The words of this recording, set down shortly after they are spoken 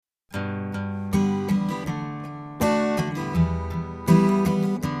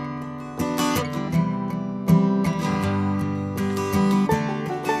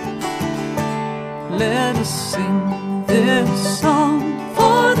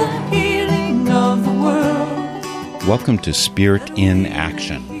Welcome to Spirit in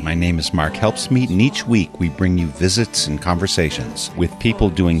Action. My name is Mark Helpsmeet, and each week we bring you visits and conversations with people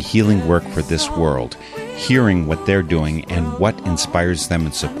doing healing work for this world, hearing what they're doing and what inspires them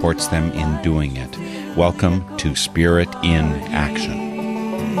and supports them in doing it. Welcome to Spirit in Action.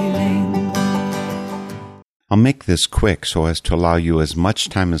 I'll make this quick so as to allow you as much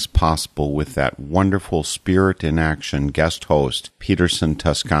time as possible with that wonderful Spirit in Action guest host, Peterson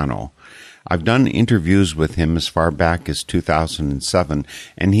Toscano. I've done interviews with him as far back as 2007,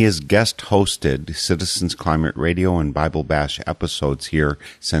 and he has guest hosted Citizens Climate Radio and Bible Bash episodes here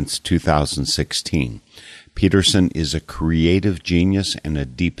since 2016. Peterson is a creative genius and a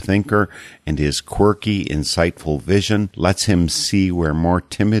deep thinker, and his quirky, insightful vision lets him see where more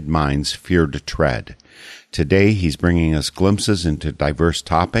timid minds fear to tread. Today, he's bringing us glimpses into diverse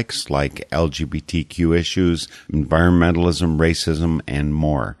topics like LGBTQ issues, environmentalism, racism, and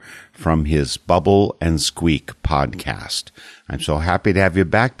more from his Bubble and Squeak podcast. I'm so happy to have you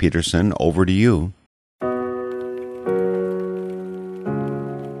back, Peterson. Over to you.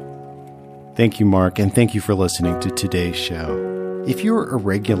 Thank you, Mark, and thank you for listening to today's show. If you're a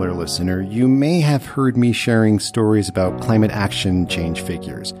regular listener, you may have heard me sharing stories about climate action change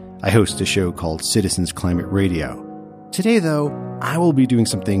figures. I host a show called Citizens Climate Radio. Today, though, I will be doing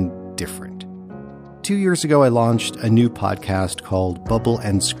something different. 2 years ago, I launched a new podcast called Bubble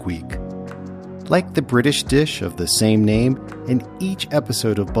and Squeak. Like the British dish of the same name, in each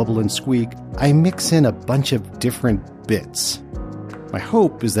episode of Bubble and Squeak, I mix in a bunch of different bits. My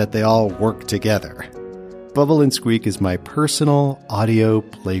hope is that they all work together. Bubble and Squeak is my personal audio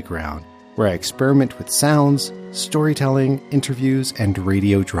playground, where I experiment with sounds, storytelling, interviews, and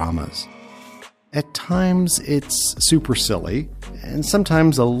radio dramas. At times, it's super silly, and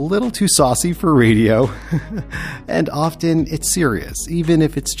sometimes a little too saucy for radio, and often it's serious, even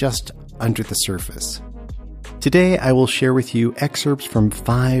if it's just under the surface. Today, I will share with you excerpts from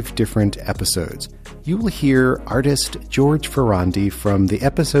 5 different episodes. You will hear artist George Ferrandi from the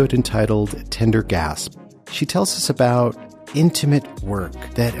episode entitled Tender Gasp. She tells us about intimate work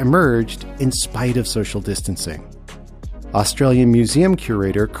that emerged in spite of social distancing. Australian museum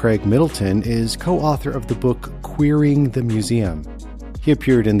curator Craig Middleton is co-author of the book Queering the Museum. He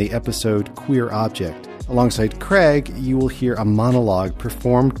appeared in the episode Queer Object. Alongside Craig, you will hear a monologue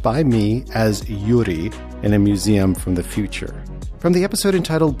performed by me as Yuri in a museum from the future. From the episode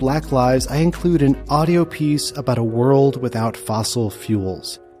entitled Black Lives, I include an audio piece about a world without fossil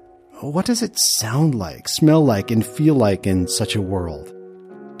fuels. What does it sound like, smell like, and feel like in such a world?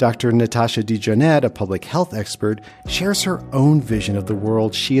 Dr. Natasha DeJohnette, a public health expert, shares her own vision of the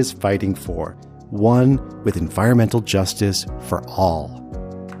world she is fighting for, one with environmental justice for all.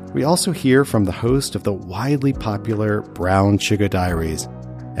 We also hear from the host of the widely popular Brown Sugar Diaries,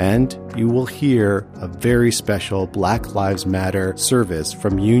 and you will hear a very special Black Lives Matter service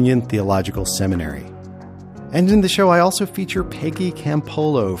from Union Theological Seminary. And in the show, I also feature Peggy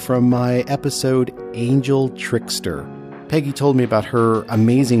Campolo from my episode Angel Trickster. Peggy told me about her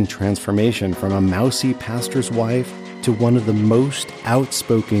amazing transformation from a mousy pastor's wife to one of the most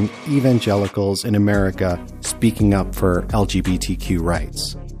outspoken evangelicals in America speaking up for LGBTQ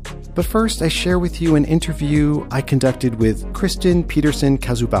rights. But first, I share with you an interview I conducted with Kristen Peterson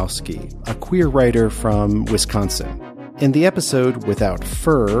Kazubowski, a queer writer from Wisconsin. In the episode Without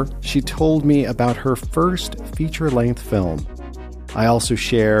Fur, she told me about her first feature-length film. I also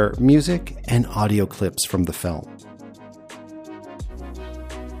share music and audio clips from the film.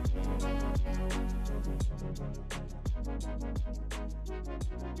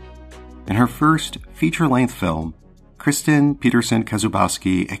 In her first feature-length film, Kristen Peterson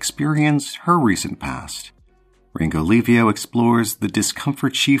Kazubowski experienced her recent past. Ringo Livio explores the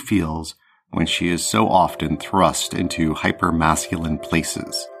discomfort she feels when she is so often thrust into hyper-masculine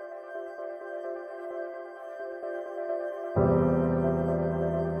places.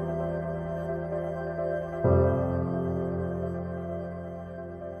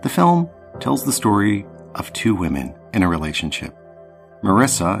 The film tells the story of 2 women in a relationship.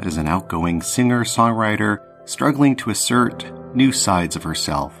 Marissa is an outgoing singer-songwriter struggling to assert new sides of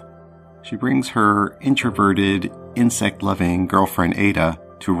herself. She brings her introverted, insect-loving girlfriend Ada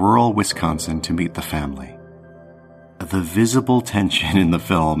to rural Wisconsin to meet the family. The visible tension in the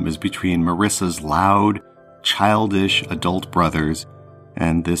film is between Marissa's loud, childish adult brothers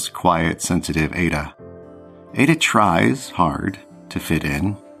and this quiet, sensitive Ada. Ada tries hard to fit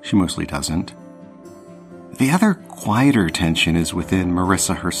in. She mostly doesn't. The other quieter tension is within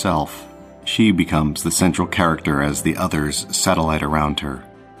Marissa herself. She becomes the central character as the others satellite around her.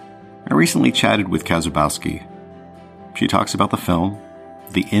 I recently chatted with Kazubowski. She talks about the film,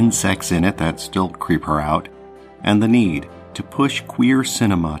 the insects in it that still creep her out, and the need to push queer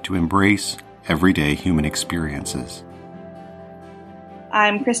cinema to embrace everyday human experiences.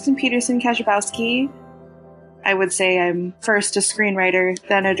 I'm Kristen Peterson-Kajabowski. I would say I'm first a screenwriter,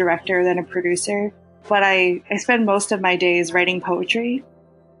 then a director, then a producer. But I spend most of my days writing poetry.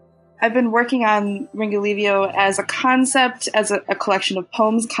 I've been working on Ringolevio as a concept, as a collection of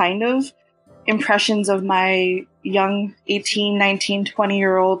poems, kind of, impressions of my young 18, 19,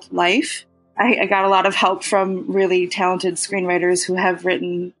 20-year-old life. I got a lot of help from really talented screenwriters who have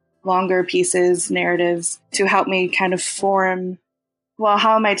written longer pieces, narratives, to help me kind of form, well,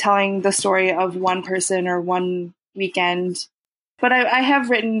 how am I telling the story of one person or one weekend? But I have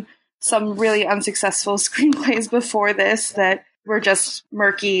written some really unsuccessful screenplays before this that were just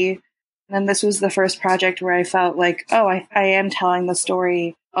murky. And this was the first project where I felt like, oh, I am telling the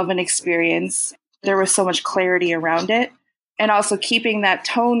story of an experience. There was so much clarity around it. And also keeping that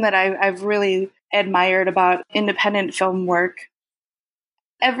tone that I've really admired about independent film work.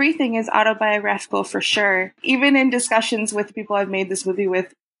 Everything is autobiographical for sure. Even in discussions with people I've made this movie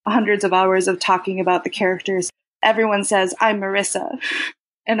with, hundreds of hours of talking about the characters, everyone says, I'm Marissa.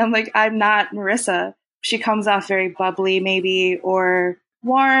 And I'm like, I'm not Marissa. She comes off very bubbly, maybe, or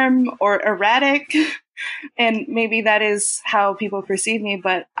warm, or erratic. And maybe that is how people perceive me.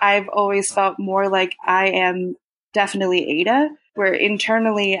 But I've always felt more like I am definitely Ada, where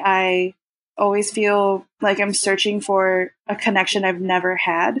internally I always feel like I'm searching for a connection I've never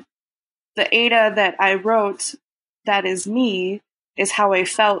had. The Ada that I wrote, that is me, is how I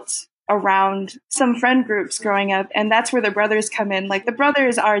felt around some friend groups growing up. And that's where the brothers come in. Like, the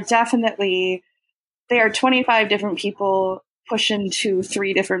brothers are definitely, they are 25 different people pushing to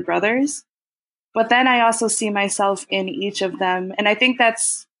 3 different brothers. But then I also see myself in each of them. And I think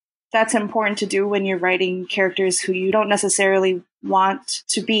that's important to do when you're writing characters who you don't necessarily want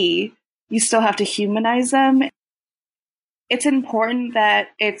to be. You still have to humanize them. It's important that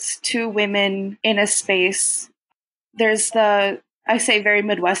it's 2 women in a space. There's I say very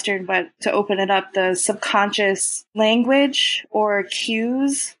Midwestern, but to open it up, the subconscious language or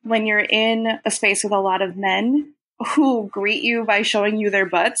cues when you're in a space with a lot of men who greet you by showing you their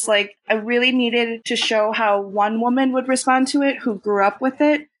butts. Like, I really needed to show how one woman would respond to it who grew up with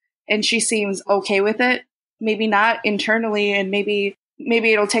it, and she seems okay with it. Maybe not internally, and maybe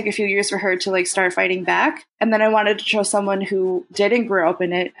it'll take a few years for her to start fighting back. And then I wanted to show someone who didn't grow up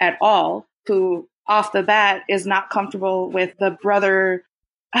in it at all, who off the bat is not comfortable with the brother.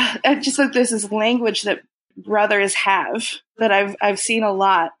 Just like there's this language that brothers have that I've seen a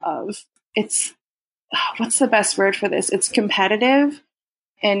lot of. It's, what's the best word for this? It's competitive.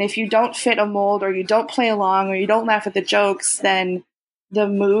 And if you don't fit a mold, or you don't play along, or you don't laugh at the jokes, then the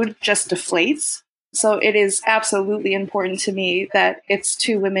mood just deflates. So it is absolutely important to me that it's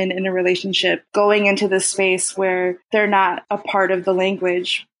 2 women in a relationship going into this space where they're not a part of the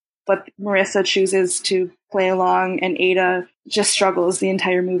language, but Marissa chooses to play along, and Ada just struggles the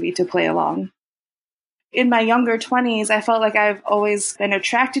entire movie to play along. In my younger 20s, I felt like I've always been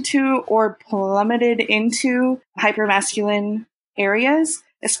attracted to or plummeted into hypermasculine areas,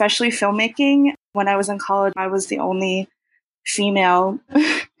 especially filmmaking. When I was in college, I was the only female.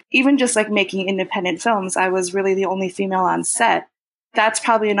 Even just making independent films, I was really the only female on set. That's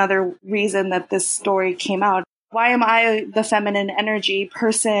probably another reason that this story came out. Why am I the feminine energy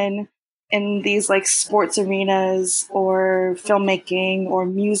person in these sports arenas or filmmaking or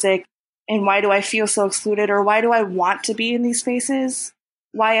music? And why do I feel so excluded? Or why do I want to be in these spaces?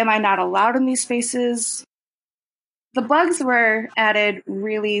 Why am I not allowed in these spaces? The bugs were added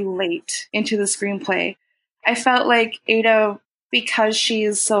really late into the screenplay. I felt like Ada, because she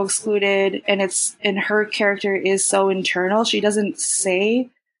is so excluded and her character is so internal, she doesn't say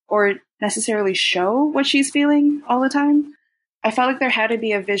or necessarily show what she's feeling all the time. I felt like there had to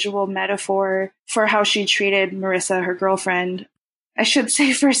be a visual metaphor for how she treated Marissa, her girlfriend. I should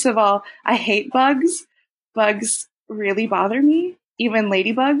say, first of all, I hate bugs. Bugs really bother me, even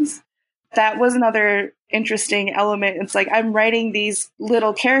ladybugs. That was another interesting element. It's I'm writing these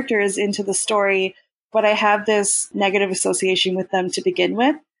little characters into the story, but I have this negative association with them to begin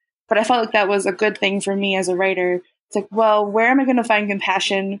with. But I felt like that was a good thing for me as a writer. It's well, where am I going to find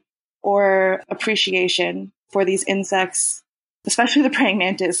compassion or appreciation for these insects, especially the praying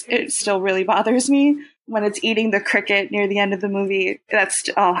mantis? It still really bothers me when it's eating the cricket near the end of the movie.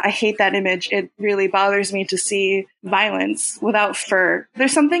 I hate that image. It really bothers me to see violence without fur.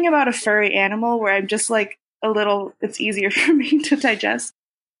 There's something about a furry animal where I'm just it's easier for me to digest.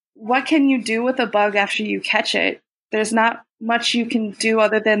 What can you do with a bug after you catch it? There's not much you can do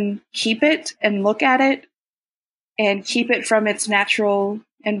other than keep it and look at it and keep it from its natural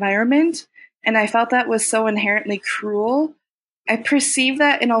environment. And I felt that was so inherently cruel. I perceive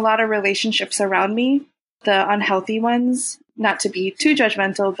that in a lot of relationships around me, the unhealthy ones, not to be too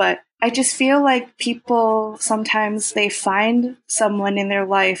judgmental, but I just feel like people sometimes they find someone in their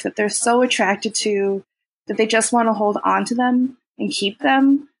life that they're so attracted to that they just want to hold on to them and keep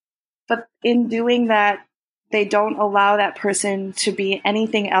them. But in doing that, they don't allow that person to be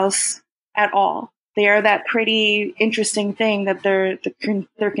anything else at all. They are that pretty interesting thing that they're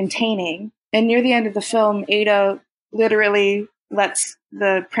containing. And near the end of the film, Ada literally lets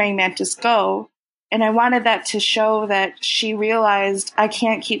the praying mantis go. And I wanted that to show that she realized, I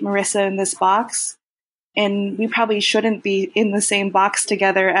can't keep Marissa in this box, and we probably shouldn't be in the same box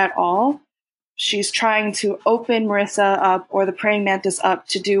together at all. She's trying to open Marissa up, or the praying mantis up,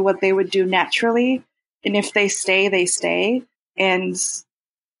 to do what they would do naturally. And if they stay, they stay. And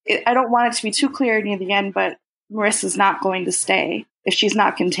I don't want it to be too clear near the end, but Marissa's not going to stay if she's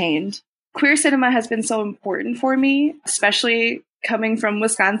not contained. Queer cinema has been so important for me, especially coming from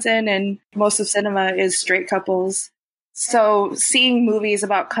Wisconsin, and most of cinema is straight couples. So seeing movies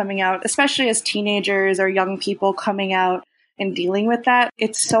about coming out, especially as teenagers or young people coming out and dealing with that,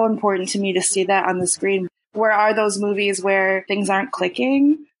 it's so important to me to see that on the screen. Where are those movies where things aren't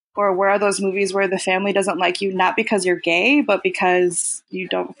clicking? Or where are those movies where the family doesn't like you, not because you're gay, but because you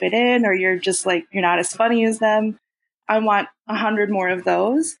don't fit in, or you're just like, you're not as funny as them? I want 100 more of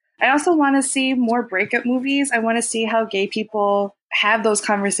those. I also want to see more breakup movies. I want to see how gay people have those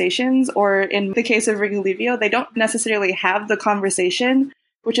conversations, or in the case of Ringo Livio, they don't necessarily have the conversation,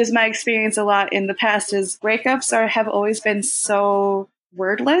 which is my experience a lot in the past, is breakups have always been so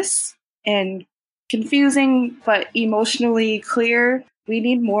wordless and confusing, but emotionally clear. We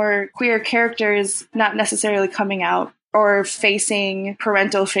need more queer characters, not necessarily coming out or facing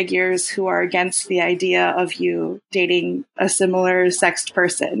parental figures who are against the idea of you dating a similar sexed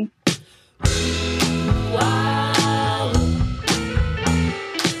person.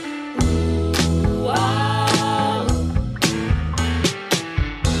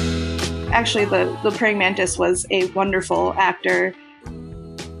 Actually, the praying mantis was a wonderful actor.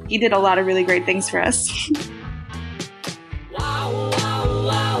 He did a lot of really great things for us.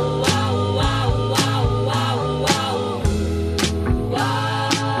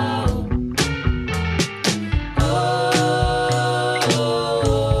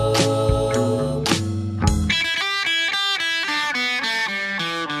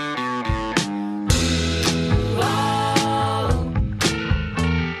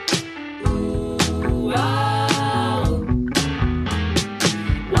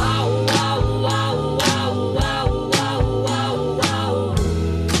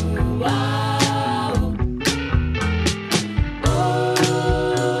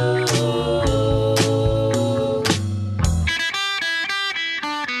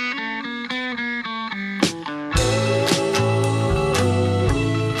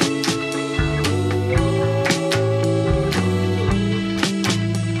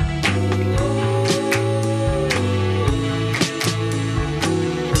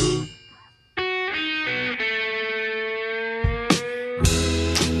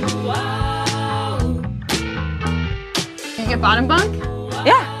 Bottom bunk?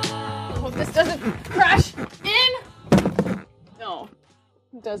 Yeah. I hope this doesn't crash in. No,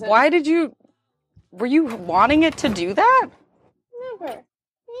 it doesn't. Were you wanting it to do that? Never.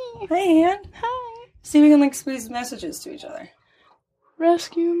 Hey, Ann. Hi. See if we can squeeze messages to each other.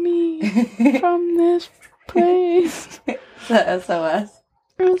 Rescue me from this place. The SOS.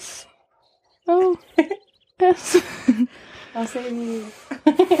 SOS. I'll save you.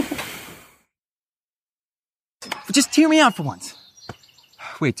 Just hear me out for once.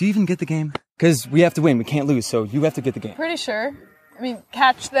 Wait, do you even get the game? Because we have to win. We can't lose, so you have to get the game. Pretty sure. I mean,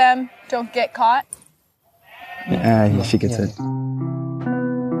 catch them, don't get caught. Yeah, she gets it.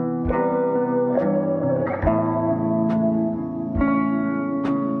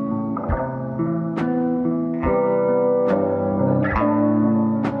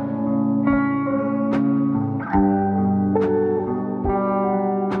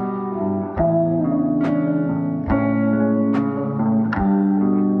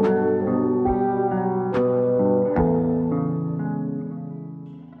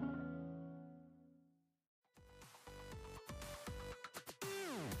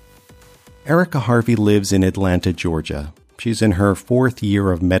 Erica Harvey lives in Atlanta, Georgia. She's in her 4th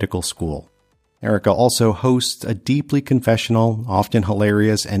year of medical school. Erica also hosts a deeply confessional, often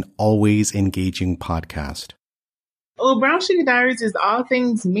hilarious, and always engaging podcast. Well, Brown Sugar Diaries is all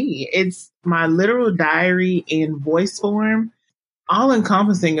things me. It's my literal diary in voice form, all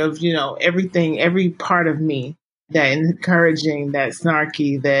encompassing of, everything, every part of me. that encouraging, that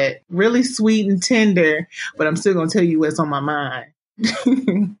snarky, that really sweet and tender, but I'm still going to tell you what's on my mind.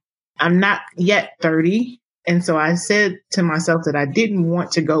 I'm not yet 30. And so I said to myself that I didn't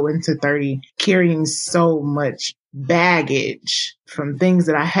want to go into 30 carrying so much baggage from things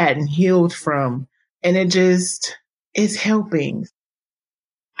that I hadn't healed from. And it's helping.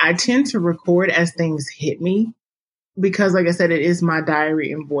 I tend to record as things hit me because, like I said, it is my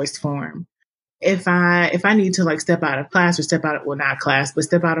diary in voice form. If I need to like step out of class or step out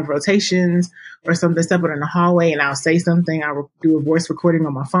of rotations or something, step out in the hallway and I'll say something, I'll do a voice recording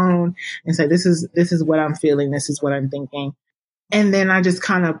on my phone and say, this is what I'm feeling. This is what I'm thinking. And then I just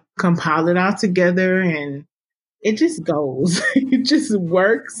kind of compile it all together and it just goes. It just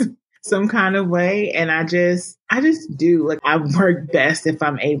works some kind of way. And I just do. Like, I work best if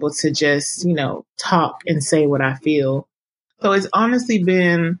I'm able to just, talk and say what I feel. So it's honestly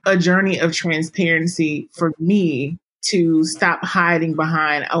been a journey of transparency for me to stop hiding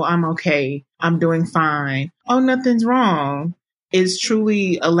behind, oh, I'm okay, I'm doing fine, oh, nothing's wrong. It's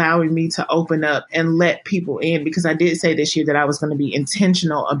truly allowing me to open up and let people in, because I did say this year that I was going to be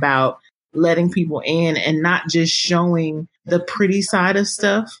intentional about letting people in and not just showing the pretty side of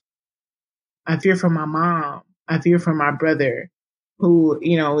stuff. I fear for my mom. I fear for my brother, who,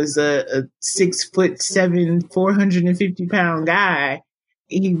 is a 6'7", 450-pound guy.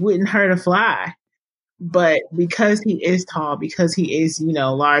 He wouldn't hurt a fly. But because he is tall, because he is,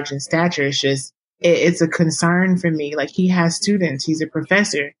 large in stature, it's a concern for me. Like, he has students. He's a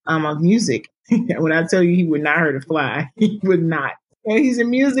professor of music. When I tell you he would not hurt a fly, he would not. And he's a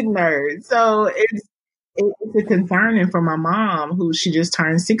music nerd. So it's a concern. And for my mom, who she just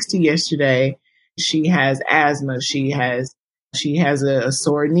turned 60 yesterday, she has asthma. She has a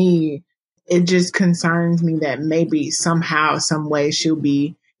sore knee. It just concerns me that maybe somehow, some way she'll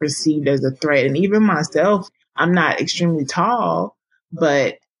be perceived as a threat. And even myself, I'm not extremely tall,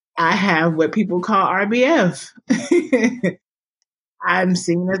 but I have what people call RBF. I'm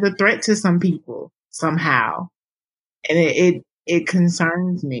seen as a threat to some people somehow. And it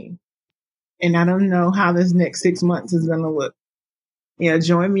concerns me. And I don't know how this next 6 months is going to look.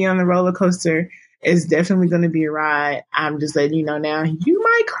 Join me on the roller coaster. It's definitely going to be a ride. I'm just letting you know now, you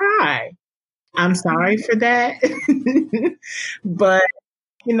might cry. I'm sorry for that. But,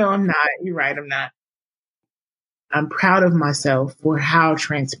 I'm not. You're right, I'm not. I'm proud of myself for how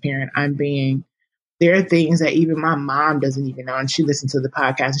transparent I'm being. There are things that even my mom doesn't even know. And she listened to the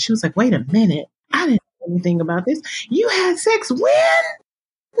podcast and she was like, wait a minute. I didn't know anything about this. You had sex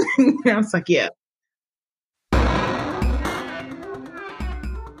when? I was like, yeah.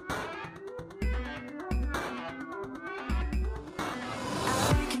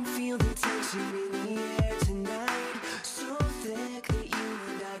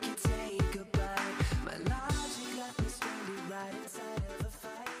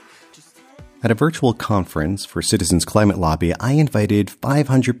 At a virtual conference for Citizens Climate Lobby, I invited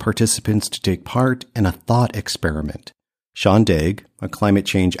 500 participants to take part in a thought experiment. Sean Daig, a climate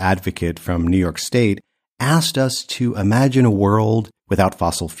change advocate from New York State, asked us to imagine a world without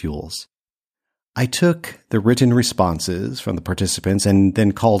fossil fuels. I took the written responses from the participants and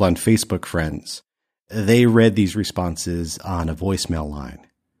then called on Facebook friends. They read these responses on a voicemail line.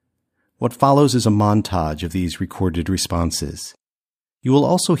 What follows is a montage of these recorded responses. You will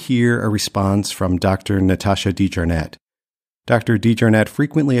also hear a response from Dr. Natasha DeJarnette. Dr. DeJarnette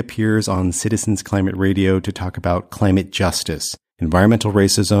frequently appears on Citizens Climate Radio to talk about climate justice, environmental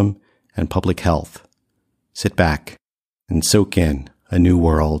racism, and public health. Sit back and soak in a new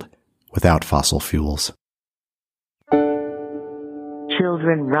world without fossil fuels.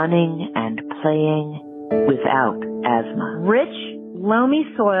 Children running and playing without asthma. Rich, loamy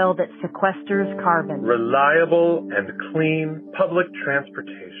soil that sequesters carbon. Reliable and clean public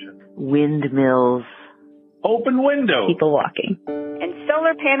transportation. Windmills. Open windows. People walking. And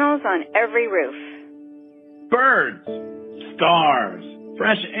solar panels on every roof. Birds. Stars.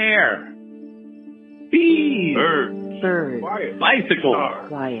 Fresh air. Bees. Birds. Quiet. Bicycles.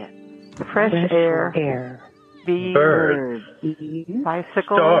 Quiet. Fresh air. Bees. Birds.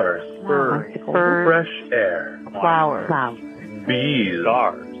 Bicycles. Stars. Birds. Fresh air. Flowers. Bees.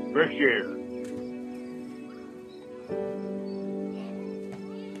 Stars. Fresh air.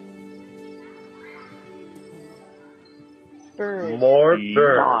 Birds. More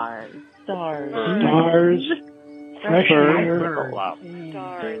birds. Stars. Fresh air.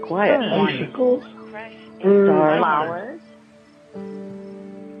 Stars. Quiet. Bicycles. Fresh Stars. Flowers.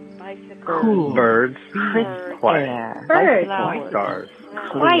 Bicycles. Cool. Birds. Crisp Quiet. air. Birds. Flowers. Stars.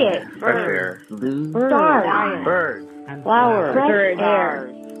 Quiet. Fresh air. Blue. Stars. Birds. Flowers. Fresh air.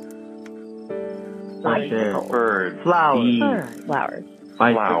 Fresh air. Birds. Flowers. Bees. Flowers.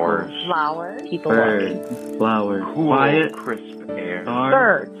 Flowers. Flowers. People Birds. walking. Flowers. Cool, Quiet. crisp air.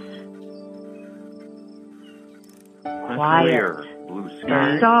 Stars. Birds. Quiet. Clear. Blue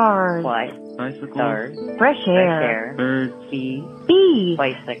sky. Stars. Quiet. Bicycles. Stars. Fresh air. Birds. Bees. Bees.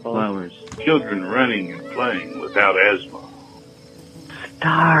 Bicycles. Flowers. Children running and playing without asthma.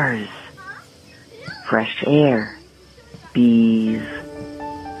 Stars. Fresh air. Bees.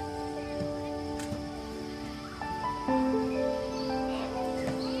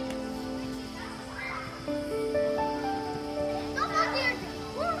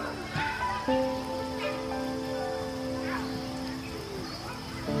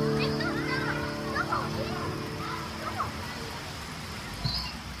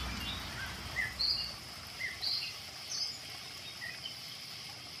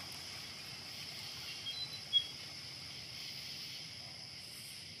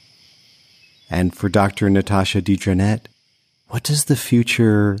 And for Dr. Natasha DeJarnette, what does the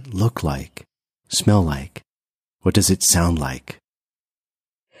future look like, smell like? What does it sound like?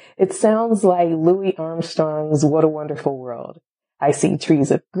 It sounds like Louis Armstrong's What a Wonderful World. I see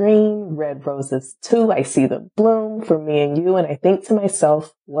trees of green, red roses too. I see them bloom for me and you, and I think to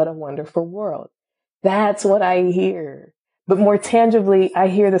myself, what a wonderful world. That's what I hear. But more tangibly, I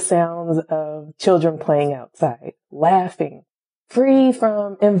hear the sounds of children playing outside, laughing, free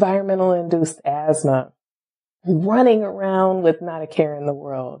from environmental-induced asthma, running around with not a care in the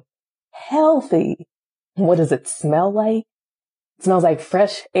world, healthy. What does it smell like? It smells like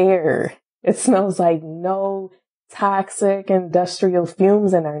fresh air. It smells like no toxic industrial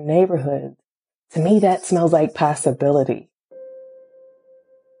fumes in our neighborhood. To me, that smells like possibility.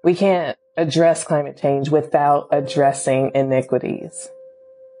 We can't address climate change without addressing inequities.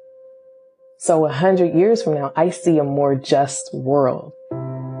 So 100 years from now, I see a more just world.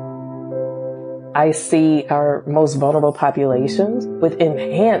 I see our most vulnerable populations with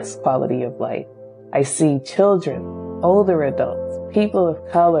enhanced quality of life. I see children, older adults, people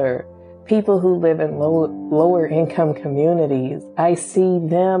of color, people who live in lower income communities. I see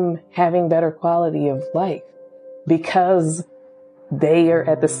them having better quality of life because they are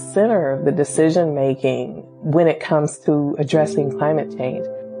at the center of the decision making when it comes to addressing climate change.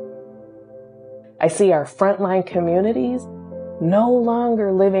 I see our frontline communities no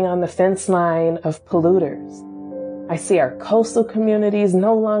longer living on the fence line of polluters. I see our coastal communities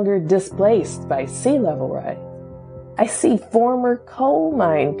no longer displaced by sea level rise. I see former coal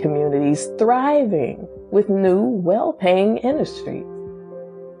mine communities thriving with new, well-paying industries.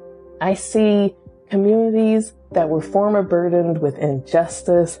 I see communities that were former burdened with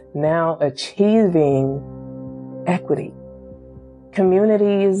injustice now achieving equity.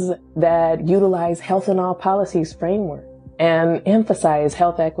 Communities that utilize health in all policies framework and emphasize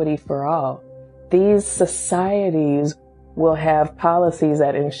health equity for all. These societies will have policies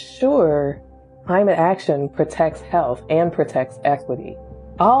that ensure climate action protects health and protects equity.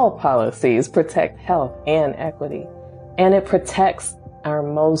 All policies protect health and equity, and it protects our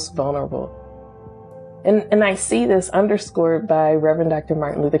most vulnerable. And I see this underscored by Reverend Dr.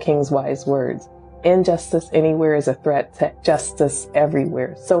 Martin Luther King's wise words. Injustice anywhere is a threat to justice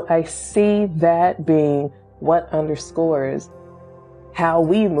everywhere. So I see that being what underscores how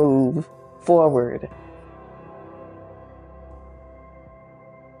we move forward.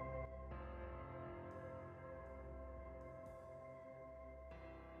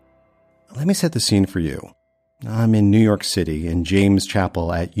 Let me set the scene for you. I'm in New York City in James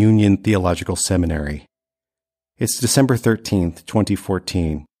Chapel at Union Theological Seminary. It's December 13th,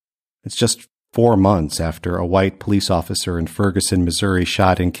 2014. It's just 4 months after a white police officer in Ferguson, Missouri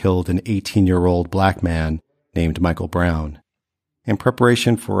shot and killed an 18-year-old black man named Michael Brown. In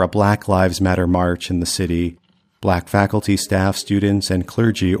preparation for a Black Lives Matter march in the city, black faculty, staff, students, and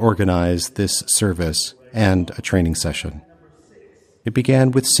clergy organized this service and a training session. It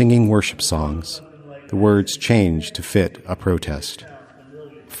began with singing worship songs. The words changed to fit a protest.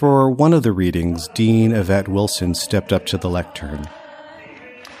 For one of the readings, Dean Yvette Wilson stepped up to the lectern.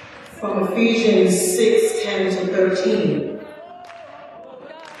 From Ephesians 6:10-13.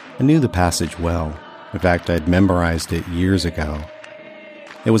 I knew the passage well. In fact, I'd memorized it years ago.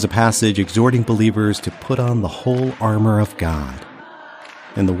 It was a passage exhorting believers to put on the whole armor of God.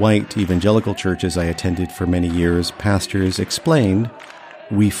 In the white evangelical churches I attended for many years, pastors explained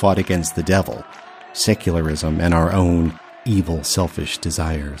we fought against the devil, secularism, and our own evil, selfish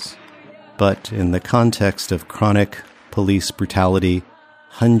desires. But in the context of chronic police brutality,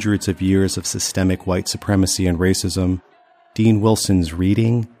 hundreds of years of systemic white supremacy and racism, Dean Wilson's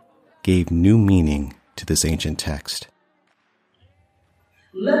reading gave new meaning to this ancient text.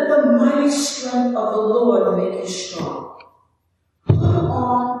 Let the mighty strength of the Lord make you strong. Put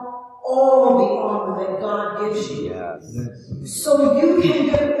on all the armor that God gives you. So you can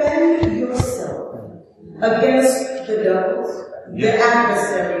defend yourself against the devil, the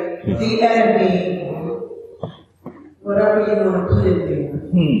adversary, the enemy, whatever you want to put in there.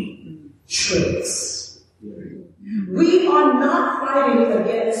 Tricks. We are not fighting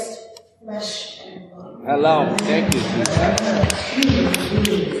against flesh and blood. Hello. Thank you.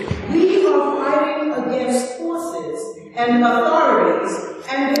 We are fighting against forces and authorities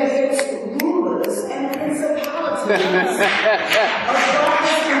and against rulers and principalities of darkness and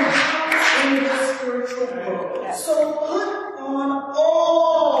powers in the spiritual world. So put on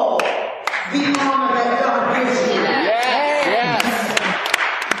all the armor that God gives you.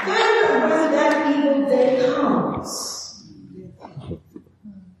 Then when that evil day comes,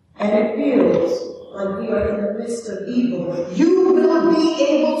 and it feels like we are in the midst of evil, you will be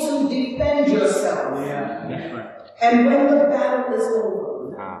able to defend yourself. And when the battle is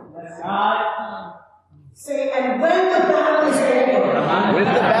over, say, and when the battle is over, When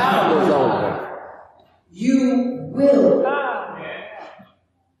the battle is over, you will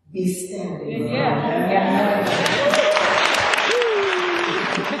be standing.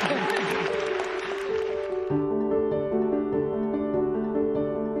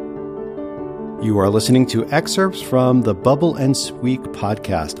 You are listening to excerpts from the Bubble and Squeak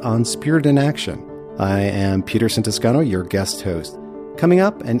podcast on Spirit in Action. I am Peterson Toscano, your guest host. Coming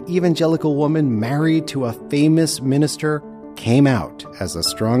up, an evangelical woman married to a famous minister came out as a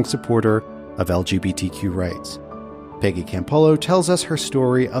strong supporter of LGBTQ rights. Peggy Campolo tells us her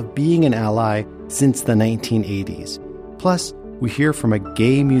story of being an ally since the 1980s. Plus, we hear from a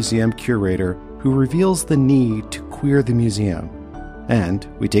gay museum curator who reveals the need to queer the museum. And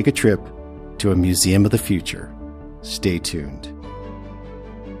we take a trip to a museum of the future. Stay tuned.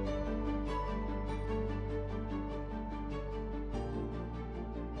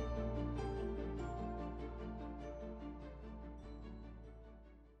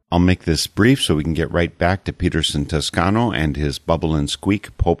 I'll make this brief so we can get right back to Peterson Toscano and his Bubble and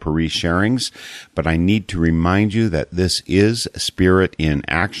Squeak potpourri sharings. But I need to remind you that this is Spirit in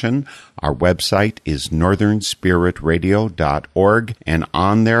Action. Our website is northernspiritradio.org, and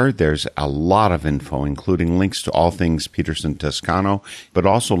on there's a lot of info, including links to all things Peterson Toscano, but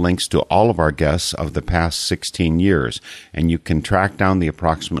also links to all of our guests of the past 16 years. And you can track down the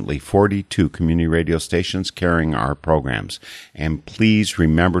approximately 42 community radio stations carrying our programs. And please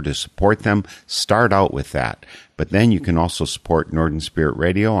remember to support them. Start out with that. But then you can also support Northern Spirit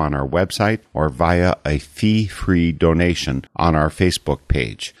Radio on our website or via a fee-free donation on our Facebook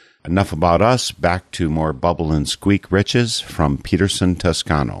page. Enough about us. Back to more Bubble and Squeak riches from Peterson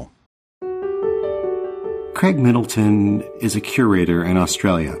Toscano. Craig Middleton is a curator in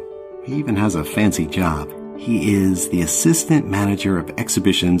Australia. He even has a fancy job. He is the assistant manager of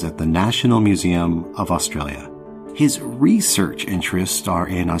exhibitions at the National Museum of Australia. His research interests are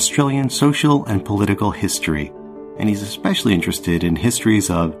in Australian social and political history, and he's especially interested in histories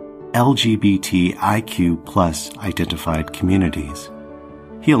of LGBTIQ+ identified communities.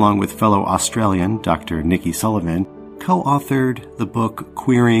 He, along with fellow Australian Dr. Nikki Sullivan, co-authored the book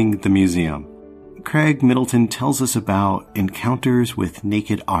Queering the Museum. Craig Middleton tells us about encounters with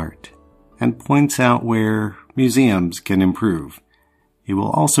naked art and points out where museums can improve. You will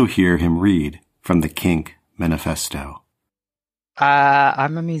also hear him read from the Kink Manifesto.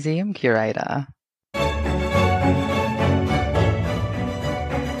 I'm a museum curator.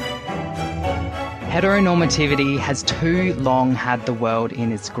 Heteronormativity has too long had the world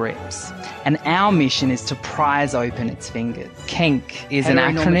in its grips, and our mission is to prise open its fingers. Kink is an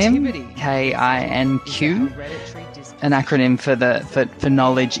acronym, K-I-N-Q, an acronym for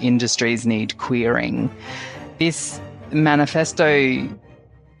Knowledge Industries Need Queering. This manifesto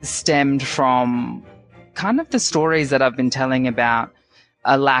stemmed from kind of the stories that I've been telling about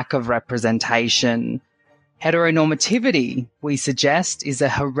a lack of representation. Heteronormativity, we suggest, is a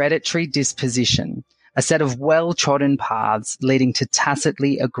hereditary disposition, a set of well-trodden paths leading to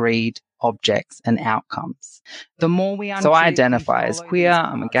tacitly agreed objects and outcomes. The more we So I identify as queer,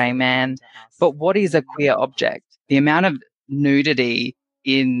 I'm a gay man, but what is a queer object? The amount of nudity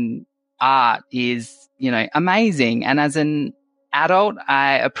in art is, amazing. And as an adult,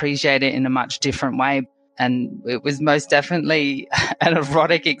 I appreciate it in a much different way. And it was most definitely an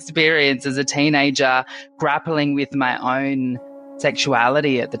erotic experience as a teenager, grappling with my own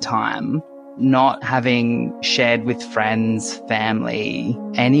sexuality at the time, not having shared with friends, family,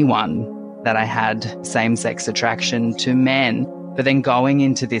 anyone that I had same-sex attraction to men. But then going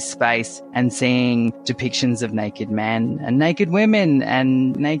into this space and seeing depictions of naked men and naked women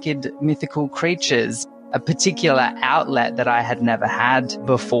and naked mythical creatures, a particular outlet that I had never had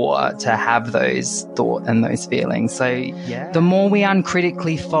before to have those thoughts and those feelings. So the more we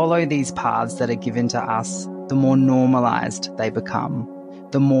uncritically follow these paths that are given to us, the more normalized they become,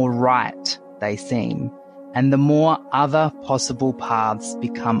 the more right they seem, and the more other possible paths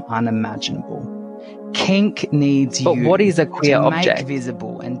become unimaginable. Kink needs But you what is a queer to object? make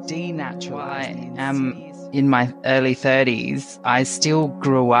visible and denaturalize. I am in my early 30s. I still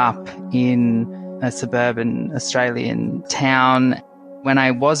grew up in a suburban Australian town. When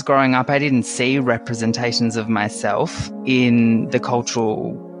I was growing up, I didn't see representations of myself in the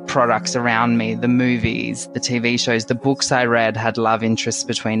cultural products around me, the movies, the TV shows, the books I read had love interests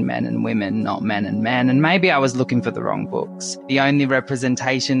between men and women, not men and men. And maybe I was looking for the wrong books. The only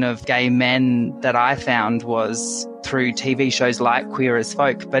representation of gay men that I found was through TV shows like Queer as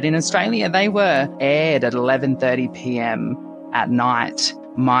Folk. But in Australia, they were aired at 11:30 p.m. at night.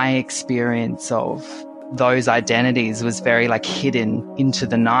 My experience of those identities was very hidden into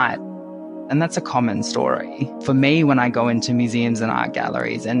the night. And that's a common story. For me, when I go into museums and art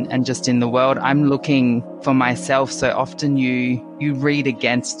galleries and just in the world, I'm looking for myself. So often you read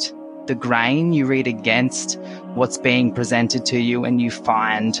against the grain, you read against what's being presented to you, and you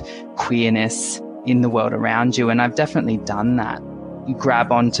find queerness in the world around you. And I've definitely done that. You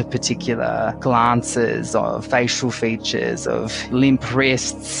grab onto particular glances or facial features of limp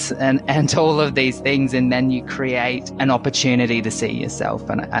wrists and all of these things, and then you create an opportunity to see yourself.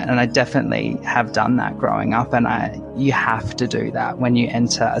 And I definitely have done that growing up, and you have to do that when you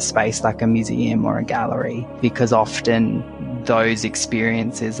enter a space like a museum or a gallery, because often those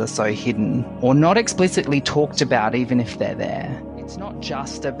experiences are so hidden or not explicitly talked about, even if they're there. It's not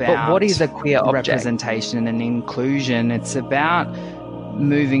just about But what is a queer object? representation and inclusion. It's about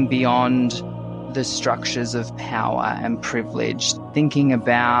moving beyond the structures of power and privilege, thinking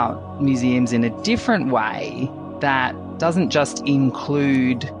about museums in a different way that doesn't just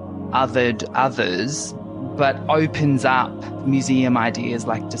include othered others, but opens up museum ideas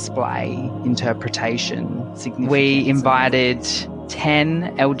like display, interpretation, significance. We invited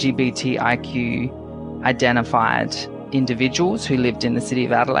 10 LGBTIQ identified individuals who lived in the city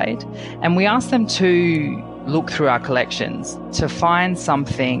of Adelaide, and we asked them to look through our collections to find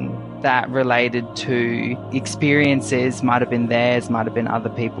something that related to experiences, might have been theirs, might have been other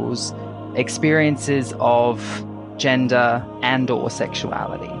people's, experiences of gender and or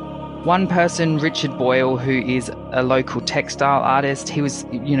sexuality. One person, Richard Boyle, who is a local textile artist, he was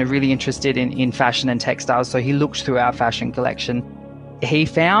really interested in fashion and textiles, so he looked through our fashion collection. He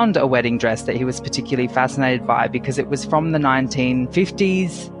found a wedding dress that he was particularly fascinated by because it was from the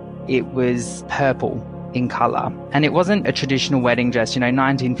 1950s. It was purple in colour. And it wasn't a traditional wedding dress.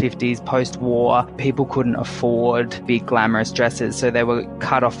 1950s, post-war, people couldn't afford big glamorous dresses, so they were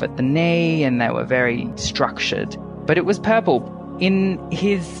cut off at the knee and they were very structured. But it was purple. In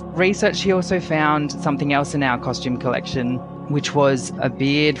his research, he also found something else in our costume collection, which was a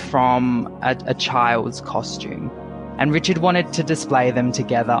beard from a child's costume. And Richard wanted to display them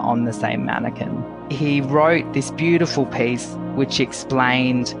together on the same mannequin. He wrote this beautiful piece which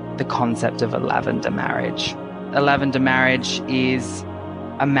explained the concept of a lavender marriage. A lavender marriage is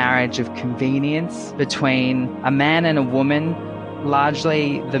a marriage of convenience between a man and a woman.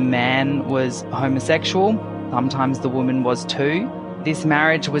 Largely, the man was homosexual. Sometimes the woman was too. This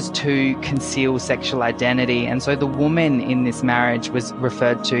marriage was to conceal sexual identity, and so the woman in this marriage was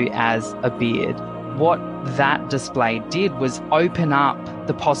referred to as a beard. What that display did was open up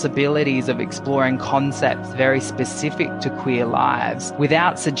the possibilities of exploring concepts very specific to queer lives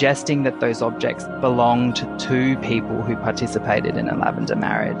without suggesting that those objects belonged to people who participated in a lavender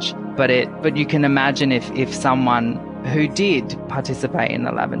marriage. But you can imagine if someone who did participate in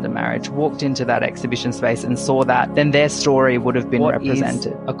the lavender marriage walked into that exhibition space and saw that, then their story would have been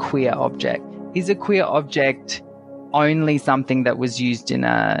represented. A queer object. Is a queer object only something that was used in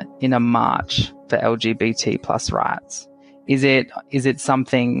a march for LGBT plus rights? Is it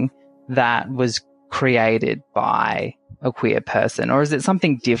something that was created by a queer person, or is it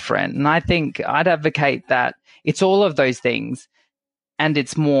something different? And I think I'd advocate that it's all of those things and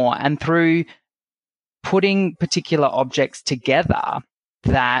it's more. And through putting particular objects together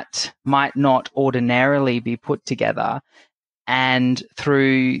that might not ordinarily be put together, and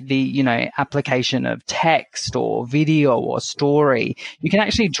through the, application of text or video or story, you can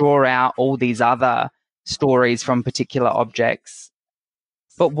actually draw out all these other stories from particular objects.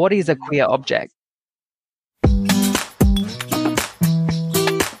 But what is a queer object?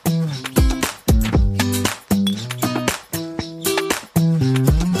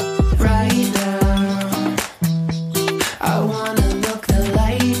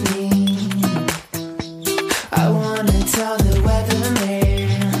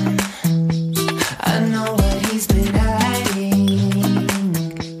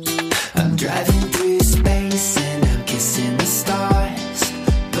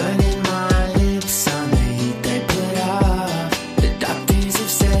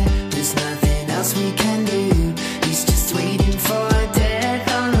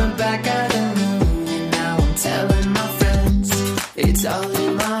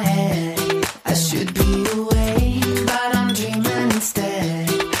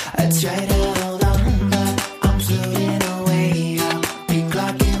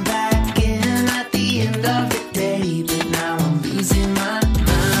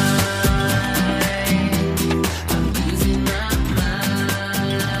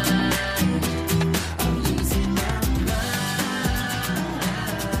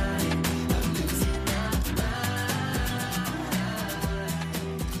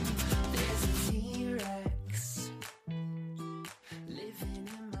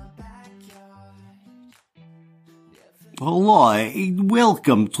 Hello,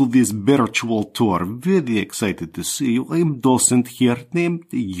 welcome to this virtual tour. Very excited to see you. I'm docent here named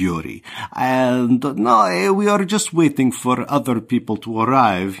Yuri. And no, we are just waiting for other people to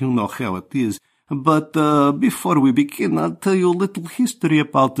arrive. You know how it is. But before we begin, I'll tell you a little history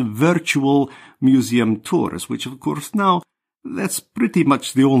about the virtual museum tours, which of course now, that's pretty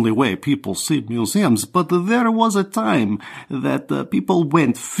much the only way people see museums. But there was a time that people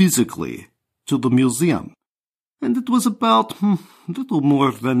went physically to the museum. And it was about a little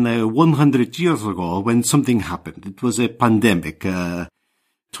more than 100 years ago when something happened. It was a pandemic,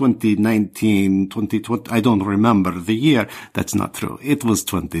 2019, 2020, I don't remember the year. That's not true. It was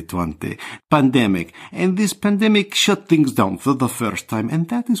 2020. Pandemic. And this pandemic shut things down for the first time. And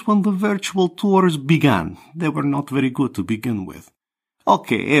that is when the virtual tours began. They were not very good to begin with.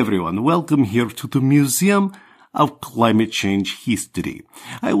 Okay, everyone, welcome here to the Museum of Climate Change History.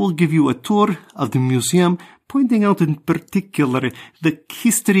 I will give you a tour of the museum, pointing out in particular the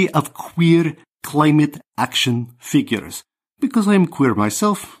history of queer climate action figures. Because I am queer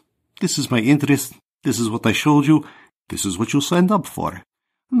myself, this is my interest, this is what I showed you, this is what you signed up for.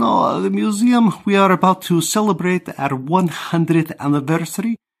 Now, the museum, we are about to celebrate our 100th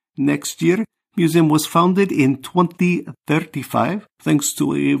anniversary next year. Museum was founded in 2035, thanks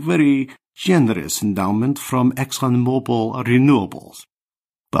to a very generous endowment from ExxonMobil Renewables.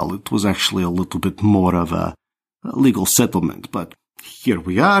 Well, it was actually a little bit more of a legal settlement, but here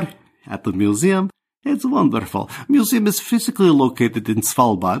we are at the museum. It's wonderful. Museum is physically located in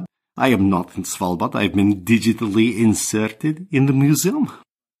Svalbard. I am not in Svalbard. I've been digitally inserted in the museum.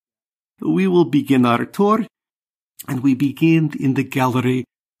 We will begin our tour, and we begin in the Gallery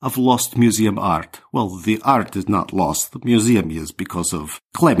of Lost Museum Art. Well, the art is not lost. The museum is because of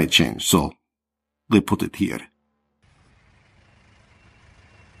climate change, so they put it here.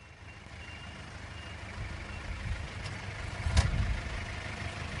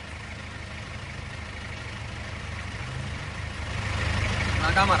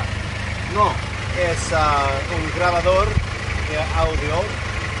 Una cámara. No, es un grabador de audio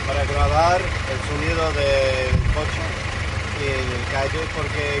para grabar el sonido del coche y el calle,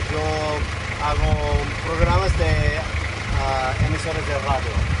 porque yo hago programas de emisoras de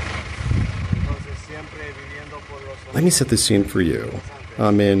radio. Entonces siempre viviendo por los... Let me set the scene for you.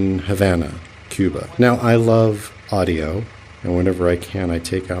 I'm in Havana, Cuba. Now, I love audio, and whenever I can, I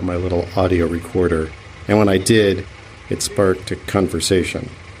take out my little audio recorder. And when I did, it sparked a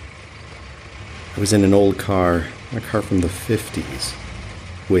conversation. I was in an old car, a car from the 50s,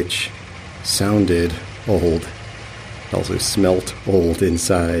 which sounded old, also smelt old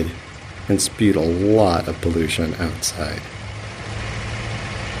inside, and spewed a lot of pollution outside.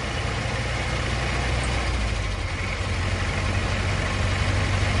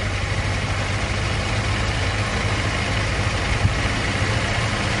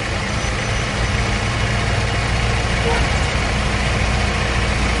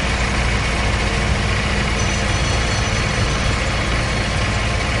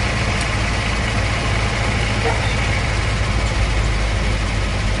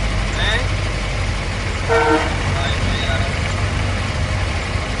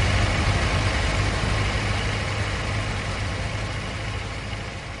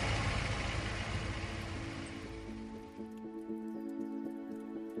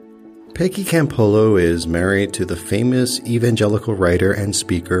 Peggy Campolo is married to the famous evangelical writer and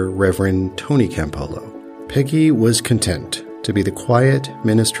speaker Reverend Tony Campolo. Peggy was content to be the quiet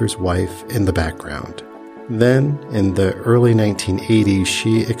minister's wife in the background. Then, in the early 1980s,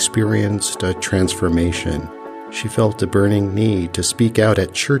 she experienced a transformation. She felt a burning need to speak out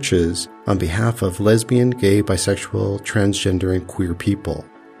at churches on behalf of lesbian, gay, bisexual, transgender, and queer people.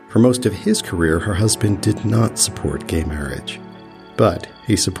 For most of his career, her husband did not support gay marriage. But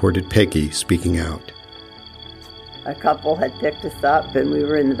he supported Peggy speaking out. A couple had picked us up and we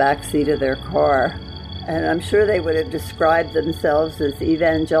were in the back seat of their car. And I'm sure they would have described themselves as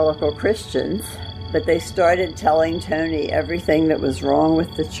evangelical Christians, but they started telling Tony everything that was wrong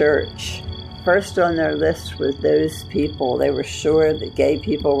with the church. First on their list was those people. They were sure that gay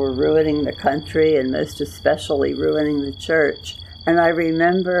people were ruining the country and most especially ruining the church. And I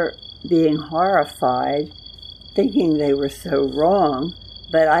remember being horrified, thinking they were so wrong,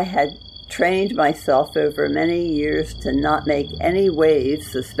 but I had trained myself over many years to not make any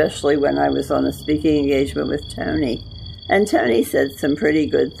waves, especially when I was on a speaking engagement with Tony. And Tony said some pretty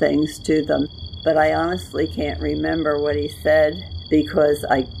good things to them, but I honestly can't remember what he said because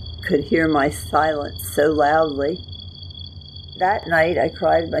I could hear my silence so loudly. That night I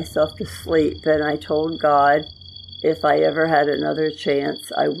cried myself to sleep and I told God, if I ever had another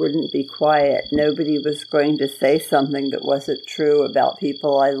chance, I wouldn't be quiet. Nobody was going to say something that wasn't true about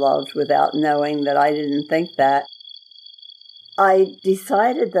people I loved without knowing that I didn't think that. I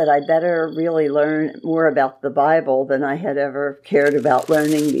decided that I better really learn more about the Bible than I had ever cared about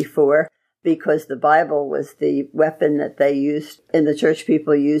learning before, because the Bible was the weapon that they used, and the church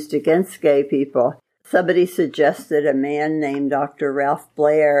people used against gay people. Somebody suggested a man named Dr. Ralph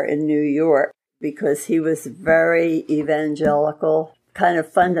Blair in New York, because he was very evangelical, kind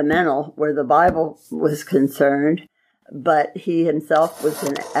of fundamental where the Bible was concerned, but he himself was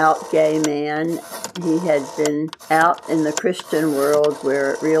an out gay man. He had been out in the Christian world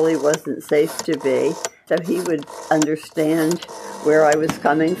where it really wasn't safe to be, so he would understand where I was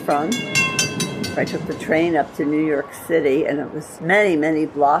coming from. I took the train up to New York City, and it was many, many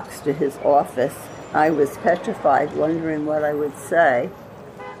blocks to his office. I was petrified, wondering what I would say.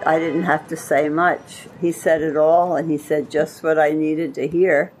 I didn't have to say much. He said it all, and he said just what I needed to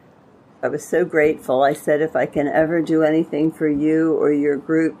hear. I was so grateful. I said, if I can ever do anything for you or your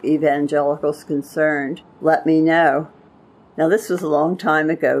group, Evangelicals Concerned, let me know. Now, this was a long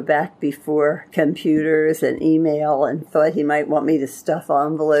time ago, back before computers and email, and thought he might want me to stuff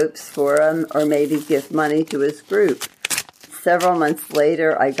envelopes for him or maybe give money to his group. Several months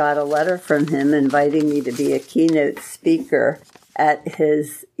later, I got a letter from him inviting me to be a keynote speaker at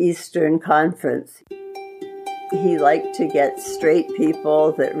his Eastern Conference. He liked to get straight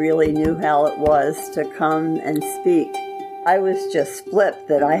people that really knew how it was to come and speak. I was just flipped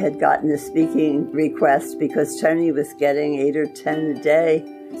that I had gotten a speaking request because Tony was getting 8 or 10 a day.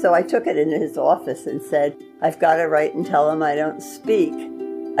 So I took it into his office and said, I've got to write and tell him I don't speak.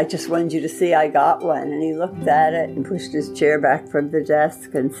 I just wanted you to see I got one. And he looked at it and pushed his chair back from the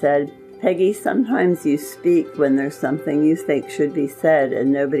desk and said, Peggy, sometimes you speak when there's something you think should be said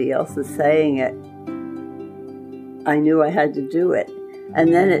and nobody else is saying it. I knew I had to do it.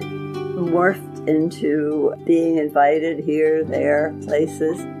 And then it morphed into being invited here, there,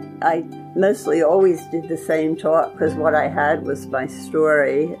 places. I mostly always did the same talk because what I had was my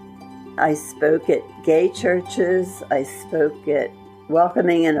story. I spoke at gay churches. I spoke at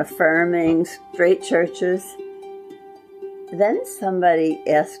welcoming and affirming straight churches. Then somebody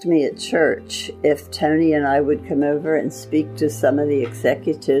asked me at church if Tony and I would come over and speak to some of the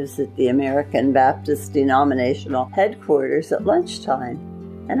executives at the American Baptist denominational headquarters at lunchtime.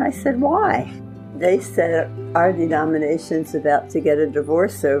 And I said, why? They said, our denomination's about to get a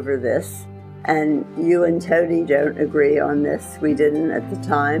divorce over this, and you and Tony don't agree on this. We didn't at the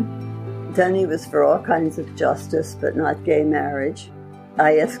time. Tony was for all kinds of justice, but not gay marriage.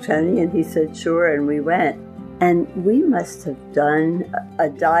 I asked Tony, and he said, sure, and we went. And we must have done a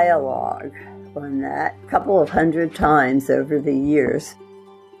dialogue on that a couple of 100 times over the years.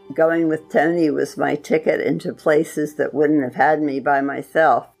 Going with Tony was my ticket into places that wouldn't have had me by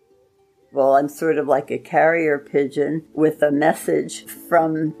myself. Well, I'm sort of like a carrier pigeon with a message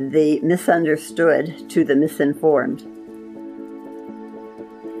from the misunderstood to the misinformed.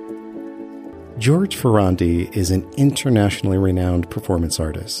 George Ferrandi is an internationally renowned performance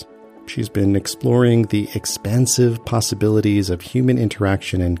artist. She's been exploring the expansive possibilities of human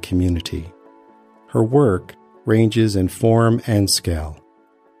interaction and community. Her work ranges in form and scale.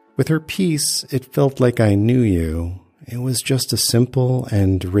 With her piece, It Felt Like I Knew You, it was just a simple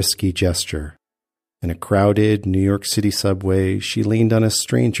and risky gesture. In a crowded New York City subway, she leaned on a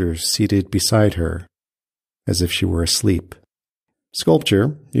stranger seated beside her, as if she were asleep.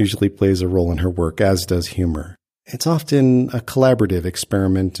 Sculpture usually plays a role in her work, as does humor. It's often a collaborative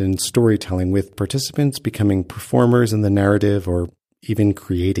experiment in storytelling, with participants becoming performers in the narrative or even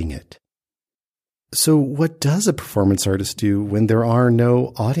creating it. So what does a performance artist do when there are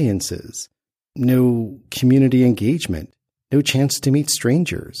no audiences, no community engagement, no chance to meet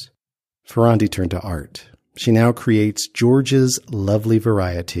strangers? Ferrandi turned to art. She now creates George's Lovely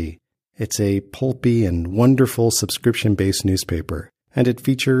Variety. It's a pulpy and wonderful subscription-based newspaper, and it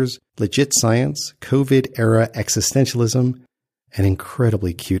features legit science, COVID-era existentialism, and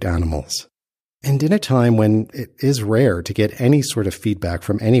incredibly cute animals. And in a time when it is rare to get any sort of feedback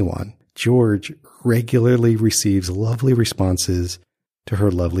from anyone, George regularly receives lovely responses to her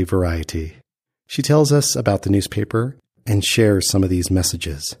lovely variety. She tells us about the newspaper and shares some of these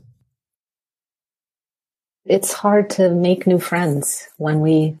messages. It's hard to make new friends when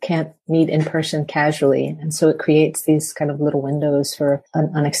we can't meet in person casually. And so it creates these kind of little windows for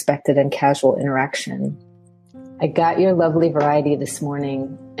an unexpected and casual interaction. I got your lovely variety this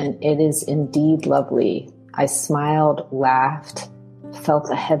morning, and it is indeed lovely. I smiled, laughed,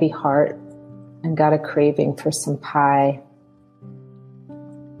 felt a heavy heart, and got a craving for some pie.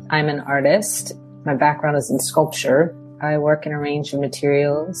 I'm an artist, My background is in sculpture. I work in a range of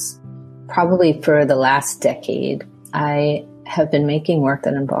materials. Probably for the last decade, I have been making work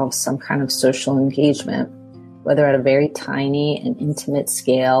that involves some kind of social engagement, whether at a very tiny and intimate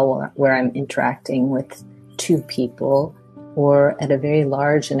scale where I'm interacting with two people, or at a very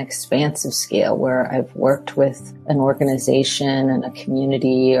large and expansive scale where I've worked with an organization and a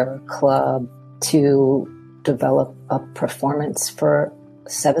community or a club to develop a performance for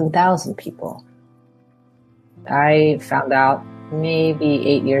 7,000 people. I found out maybe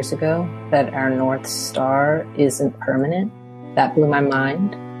 8 years ago that our North Star isn't permanent. That blew my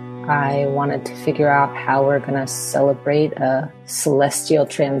mind. I wanted to figure out how we're going to celebrate a celestial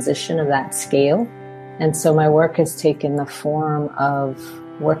transition of that scale. And so my work has taken the form of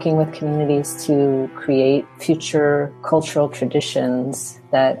working with communities to create future cultural traditions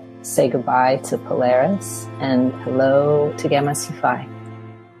that say goodbye to Polaris and hello to Gamma Psi Phi.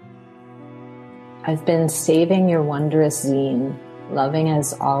 I've been saving your wondrous zine, loving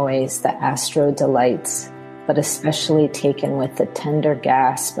as always the astro delights, but especially taken with the tender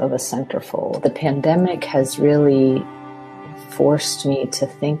gasp of a centerfold. The pandemic has really forced me to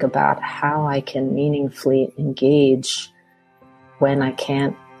think about how I can meaningfully engage when I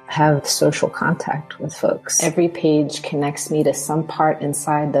can't have social contact with folks. Every page connects me to some part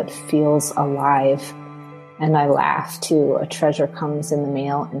inside that feels alive, and I laugh too. A treasure comes in the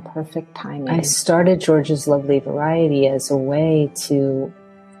mail in perfect timing. I started George's Lovely Variety as a way to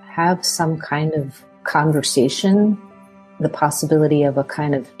have some kind of conversation, the possibility of a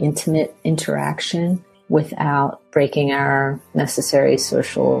kind of intimate interaction without breaking our necessary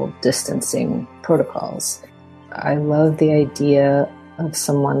social distancing protocols. I love the idea of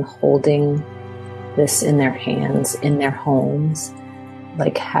someone holding this in their hands, in their homes,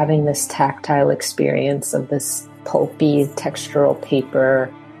 like having this tactile experience of this pulpy textural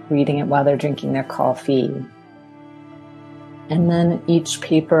paper, reading it while they're drinking their coffee. And then each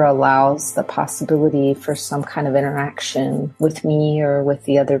paper allows the possibility for some kind of interaction with me or with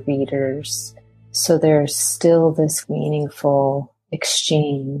the other readers. So there's still this meaningful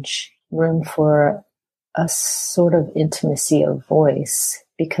exchange, room for a sort of intimacy of voice,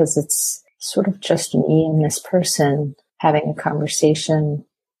 because it's sort of just me and this person having a conversation,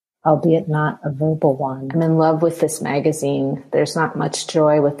 albeit not a verbal one. I'm in love with this magazine. There's not much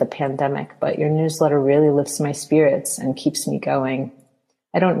joy with the pandemic, but your newsletter really lifts my spirits and keeps me going.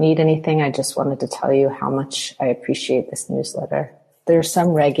 I don't need anything. I just wanted to tell you how much I appreciate this newsletter. There are some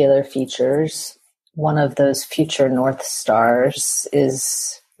regular features. One of those future North Stars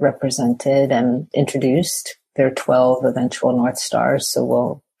is represented and introduced. There are 12 eventual North Stars, so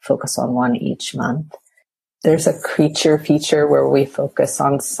we'll focus on one each month. There's a creature feature where we focus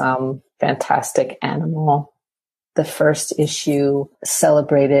on some fantastic animal. The first issue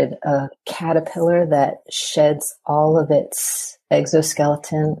celebrated a caterpillar that sheds all of its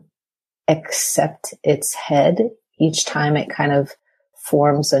exoskeleton except its head. Each time it kind of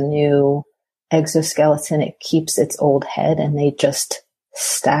forms a new exoskeleton, it keeps its old head, and they just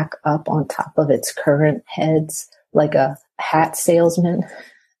stack up on top of its current heads like a hat salesman.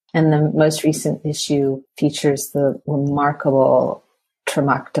 And the most recent issue features the remarkable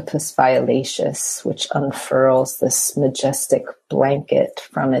Tremoctopus violaceus, which unfurls this majestic blanket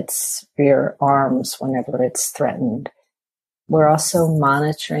from its rear arms whenever it's threatened. We're also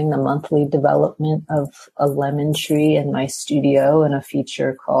monitoring the monthly development of a lemon tree in my studio in a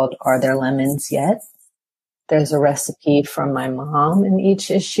feature called Are There Lemons Yet? There's a recipe from my mom in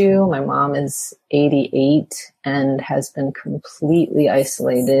each issue. My mom is 88 and has been completely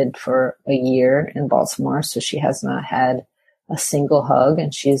isolated for a year in Baltimore, so she has not had a single hug,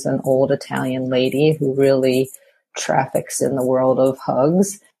 and she's an old Italian lady who really traffics in the world of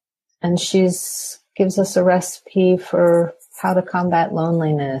hugs. And gives us a recipe for how to combat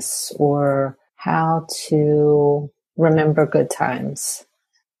loneliness or how to remember good times.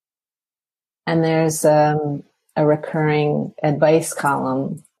 And there's a recurring advice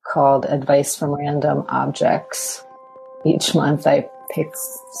column called Advice from Random Objects. Each month I pick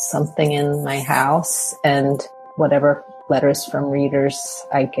something in my house, and whatever letters from readers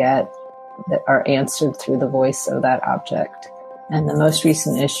I get that are answered through the voice of that object. And the most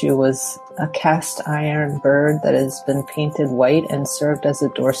recent issue was a cast iron bird that has been painted white and served as a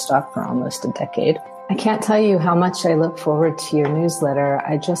doorstop for almost a decade. I can't tell you how much I look forward to your newsletter.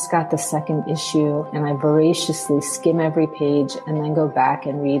 I just got the second issue, and I voraciously skim every page and then go back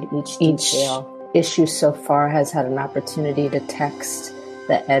and read each detail. Issue so far has had an opportunity to text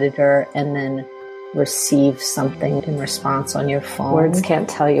the editor and then receive something in response on your phone. Words can't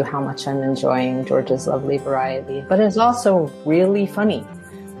tell you how much I'm enjoying George's Lovely Variety, but it's also really funny.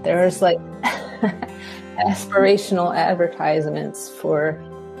 There's aspirational advertisements for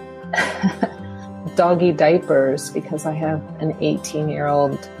doggy diapers because I have an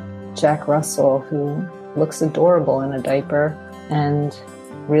 18-year-old Jack Russell who looks adorable in a diaper and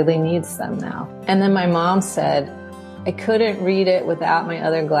really needs them now. And then my mom said, I couldn't read it without my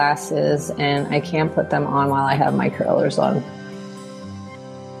other glasses, and I can't put them on while I have my curlers on.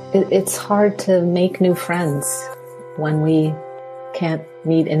 It's hard to make new friends when we can't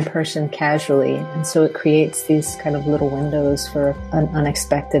meet in person casually, and so it creates these kind of little windows for an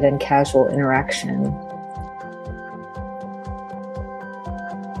unexpected and casual interaction.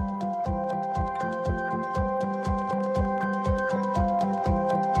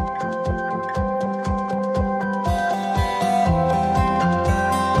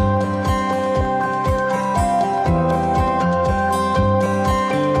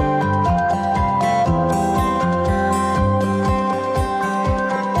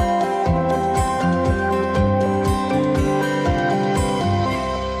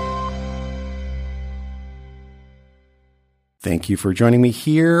 Thank you for joining me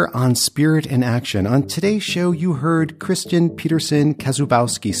here on Spirit in Action. On today's show, you heard Kristen Peterson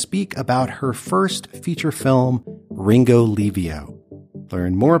Kazubowski speak about her first feature film, Ringo Livio.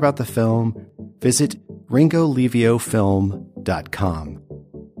 Learn more about the film, visit ringoliviofilm.com.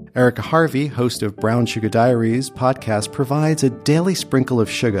 Erica Harvey, host of Brown Sugar Diaries podcast, provides a daily sprinkle of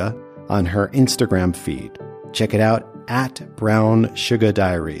sugar on her Instagram feed. Check it out at Brown Sugar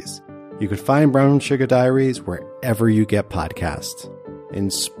Diaries. You can find Brown Sugar Diaries wherever you get podcasts. In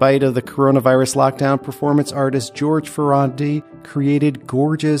spite of the coronavirus lockdown, performance artist George Ferrandi created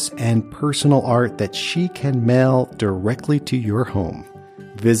gorgeous and personal art that she can mail directly to your home.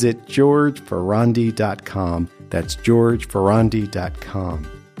 Visit georgeferrandi.com. That's georgeferrandi.com.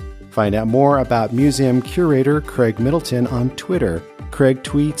 Find out more about museum curator Craig Middleton on Twitter. Craig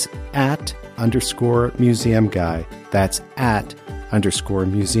tweets @_museum guy. That's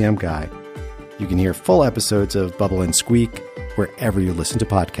 @_museum guy. You can hear full episodes of Bubble and Squeak wherever you listen to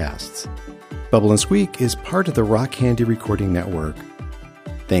podcasts. Bubble and Squeak is part of the Rock Candy Recording Network.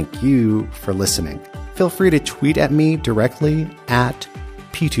 Thank you for listening. Feel free to tweet at me directly at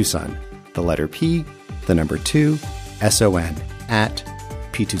P2Son, the letter P, the number 2, SON, at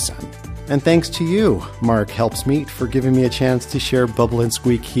P2Son. And thanks to you, Mark Helpsmeet, for giving me a chance to share Bubble and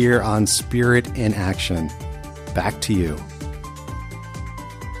Squeak here on Spirit in Action. Back to you.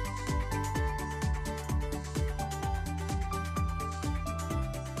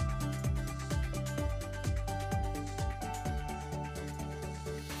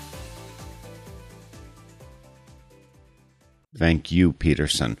 Thank you,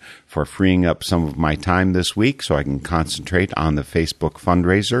 Peterson, for freeing up some of my time this week so I can concentrate on the Facebook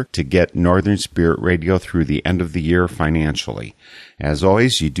fundraiser to get Northern Spirit Radio through the end of the year financially. As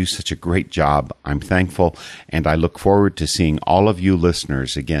always, you do such a great job. I'm thankful, and I look forward to seeing all of you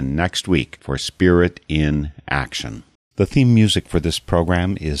listeners again next week for Spirit in Action. The theme music for this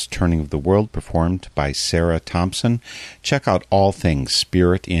program is Turning of the World, performed by Sarah Thompson. Check out all things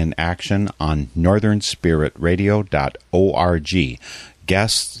Spirit in Action on northernspiritradio.org.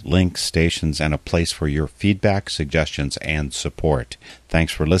 Guests, links, stations, and a place for your feedback, suggestions, and support.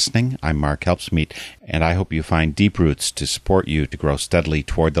 Thanks for listening. I'm Mark Helpsmeet, and I hope you find deep roots to support you to grow steadily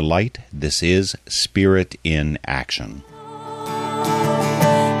toward the light. This is Spirit in Action.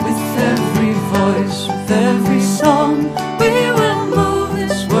 With every voice, with every song, we will move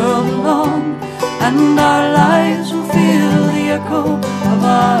this world along, and our lives will feel the echo of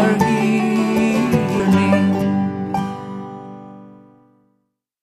our healing.